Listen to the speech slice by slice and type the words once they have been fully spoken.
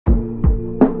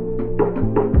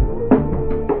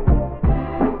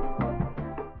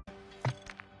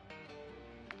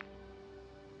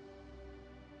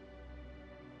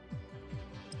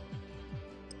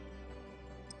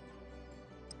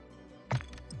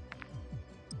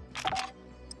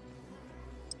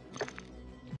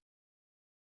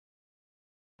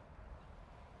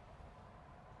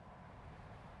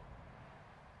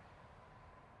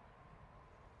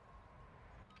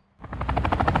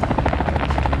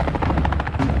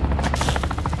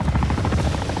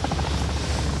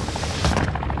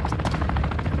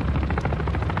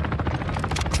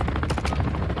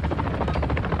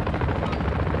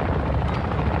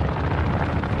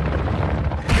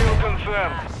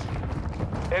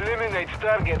Eliminate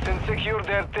targets and secure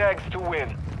their tags to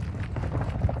win.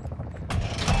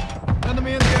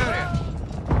 Enemy in the area.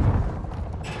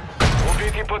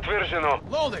 Убитый подтверждено.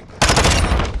 Loading.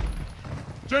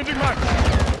 Changing mag.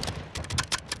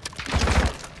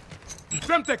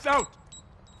 Semtex out.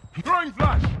 Throwing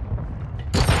flash.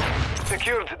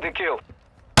 Secured the kill.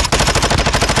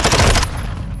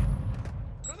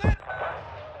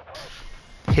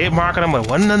 Hit marking them, but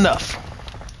wasn't enough.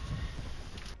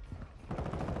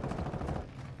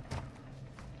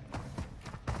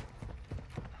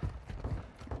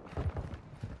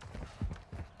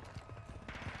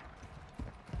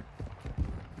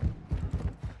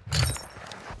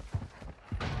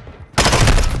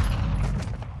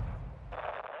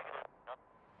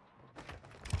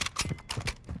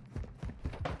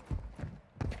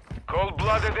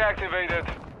 Cold-blooded activated.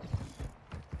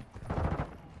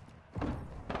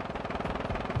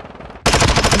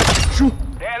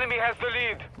 The enemy has the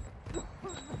lead.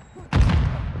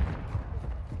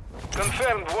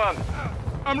 Confirmed one.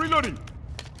 I'm reloading.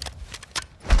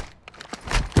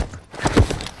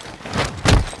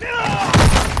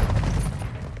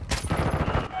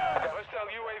 Hostile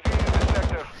UAV in the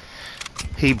sector.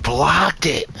 He blocked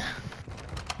it.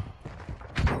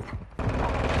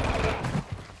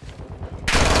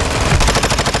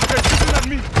 They're shooting at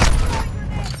me.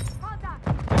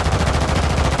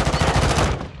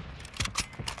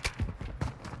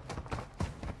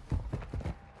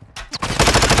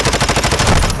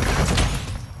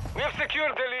 We have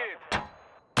secured the lead.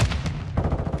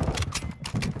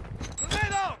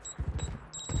 Grenade out.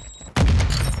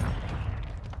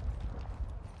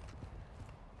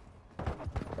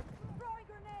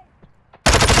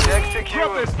 Tag Drop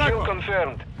secured. this sniper. Kill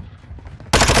confirmed.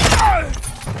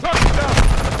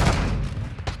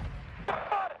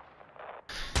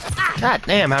 God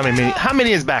damn, how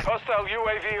many is back? Hostile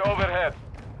UAV overhead.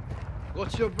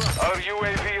 What's your bro? Our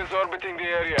UAV is orbiting the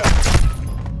area.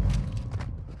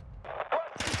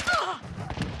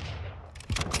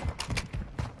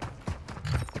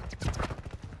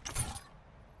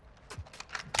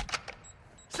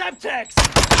 Semtex.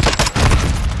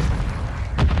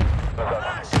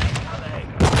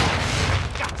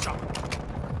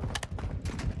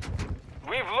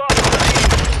 We've lost the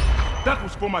lead. That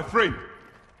was for my frame.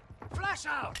 Flash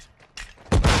out!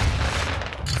 Drones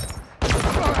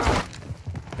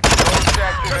Get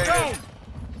activated. down.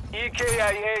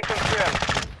 EKIA confirmed.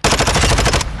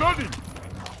 Loading.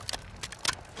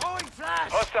 Throwing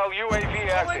flash! Hostile UAV Throwing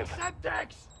active.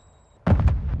 Semtex!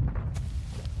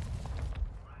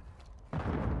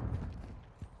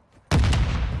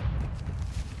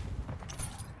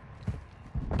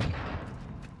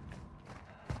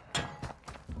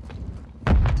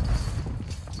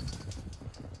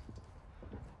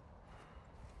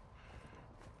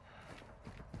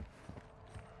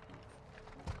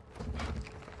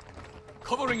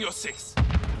 Covering your six.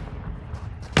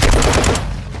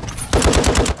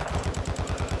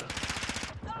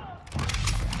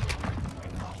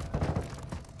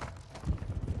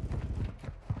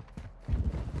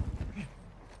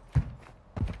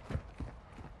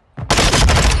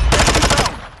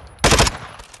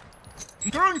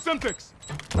 Throwing Semtex.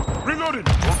 Reloading.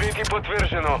 Убитый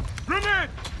подтверждено. Grenade.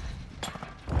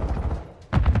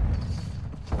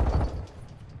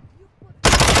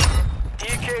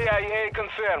 EKIA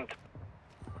confirmed.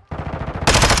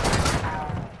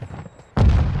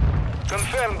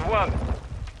 Confirmed one.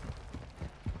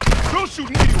 Don't shoot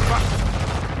me, you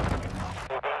bastard.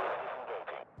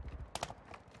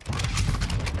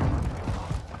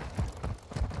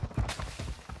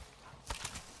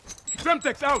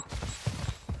 Semtex out.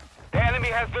 The enemy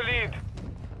has the lead.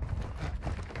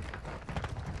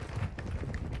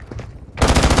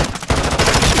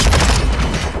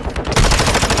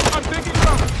 I'm taking it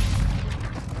out.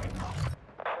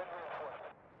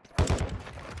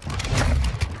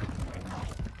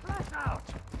 Flash out!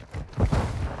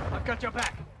 I've got your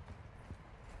back.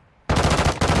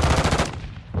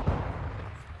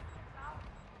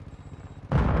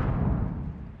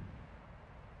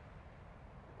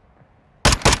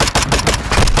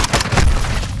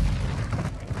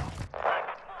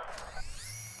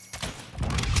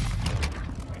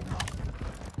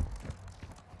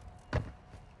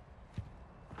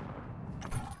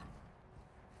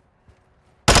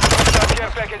 Care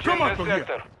package Come in on the from here.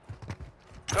 sector.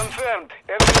 Confirmed.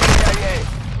 EKIA.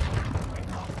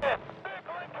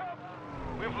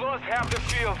 We've lost half the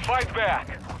field. Fight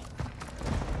back.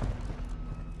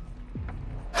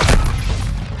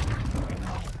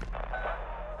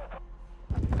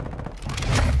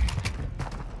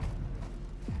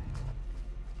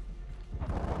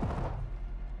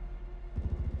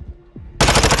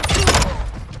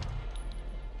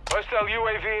 Hostile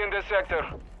UAV in the sector.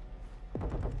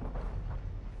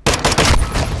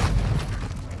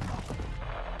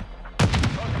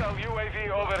 Hostile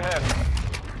UAV overhead.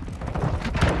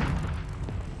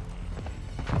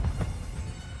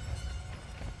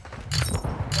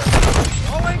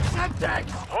 Throwing Semtex!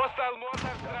 Hostile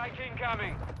mortar strike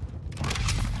incoming.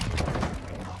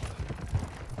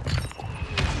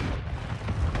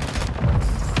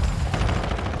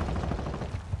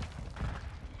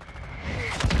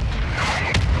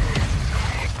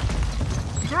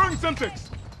 Throwing Semtex!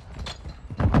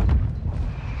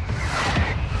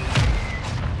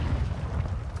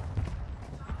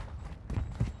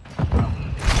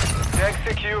 Tag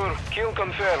secure. Kill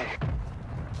confirmed.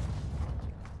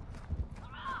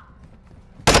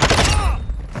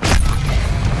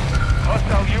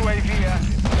 Hostile UAV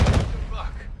active.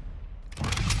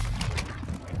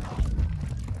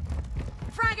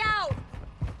 Frag out!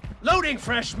 Loading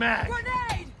fresh mag!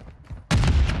 Grenade!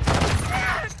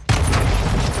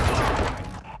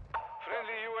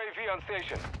 Friendly UAV on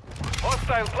station.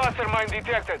 Hostile cluster mine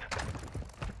detected.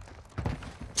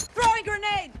 Throwing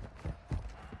grenade!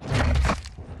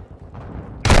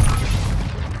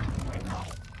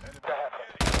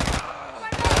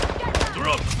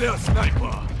 Drop their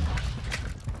sniper!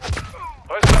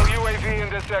 Hostile UAV in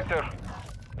the sector.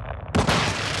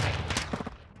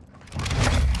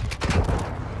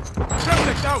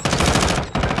 Semtex out!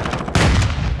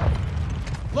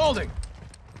 Loading!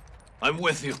 I'm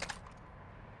with you.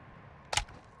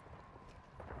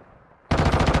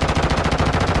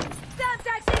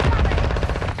 Semtex incoming!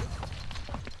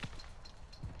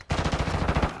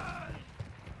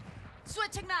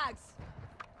 Switching mags!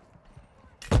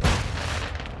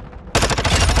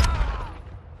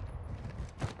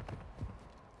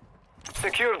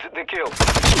 Secured the kill.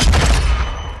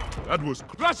 That was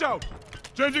flash out!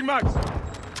 Changing mags!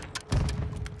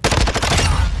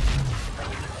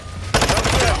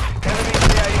 Confirmed. Enemy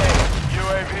CIA.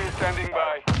 UAV standing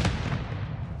by.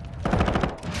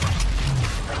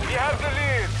 We have the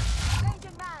lead.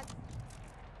 Changing mags!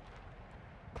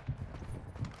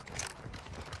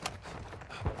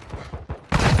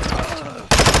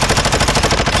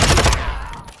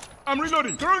 I'm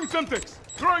reloading! Throwing Semtex!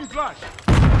 Throwing flash!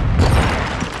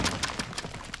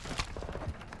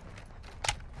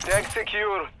 Tag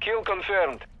secure. Kill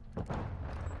confirmed.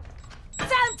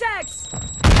 Semtex!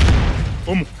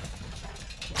 Vamos!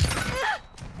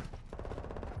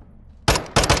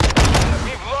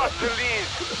 We've lost the lead.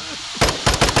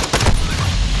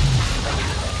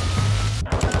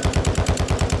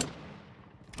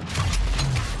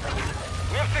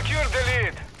 We've secured the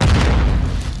lead.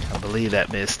 I believe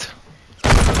that missed.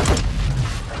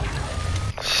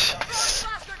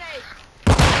 Blast grenade!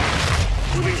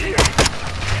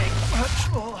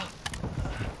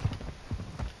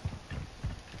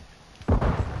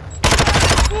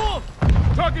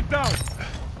 Target down!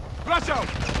 Flash out!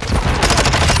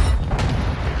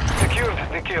 Secured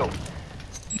the kill.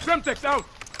 Semtex out!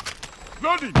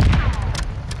 Loading!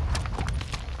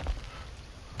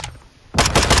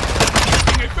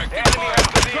 Enemy has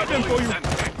the Got them lead. for you!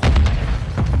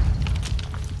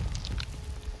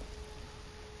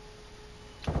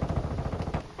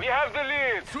 We have the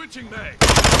lead. Switching mag!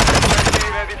 UAV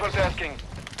ready for tasking.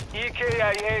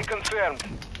 EKIA confirmed.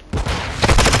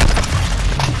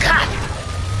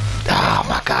 Oh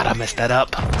my god, I messed that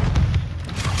up.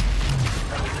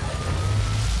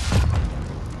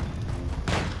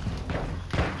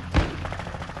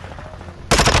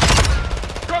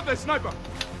 Got the sniper!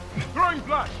 Throwing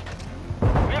flash!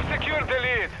 We've secured the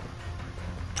lead.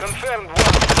 Confirmed 1.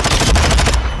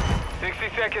 60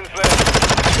 seconds left.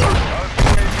 Our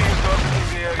UAV is orbiting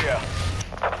the area.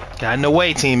 Got in the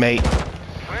way, teammate.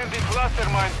 Friendly cluster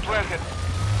mines planted.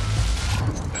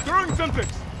 Throwing Semtex!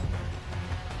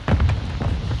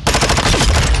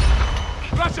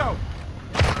 Flash out!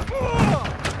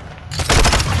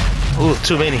 Ooh,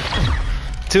 too many.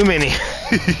 Too many.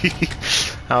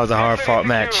 That was a hard fought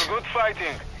match. Good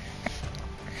fighting.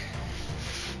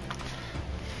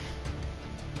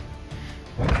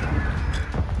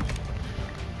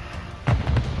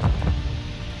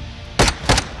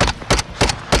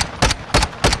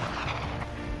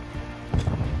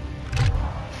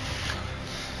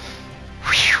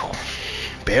 Whew.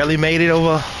 Barely made it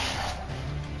over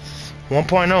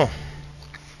 1.0.